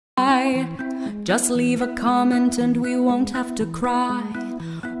buy. Just leave a comment and we won't have to cry.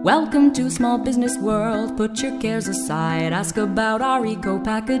 Welcome to small business world, put your cares aside. Ask about our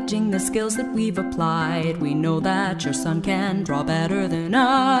eco-packaging, the skills that we've applied. We know that your son can draw better than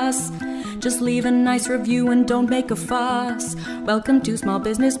us. Just leave a nice review and don't make a fuss. Welcome to small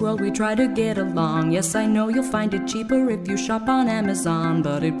business world, we try to get along. Yes, I know you'll find it cheaper if you shop on Amazon,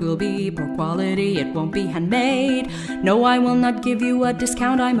 but it will be poor quality, it won't be handmade. No, I will not give you a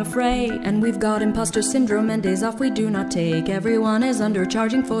discount, I'm afraid. And we've got imposter syndrome and days off we do not take. Everyone is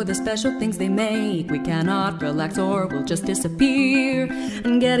undercharging for the special things they make. We cannot relax or we'll just disappear,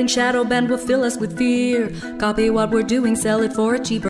 and getting shadow banned will fill us with fear. Copy what we're doing, sell it for a cheaper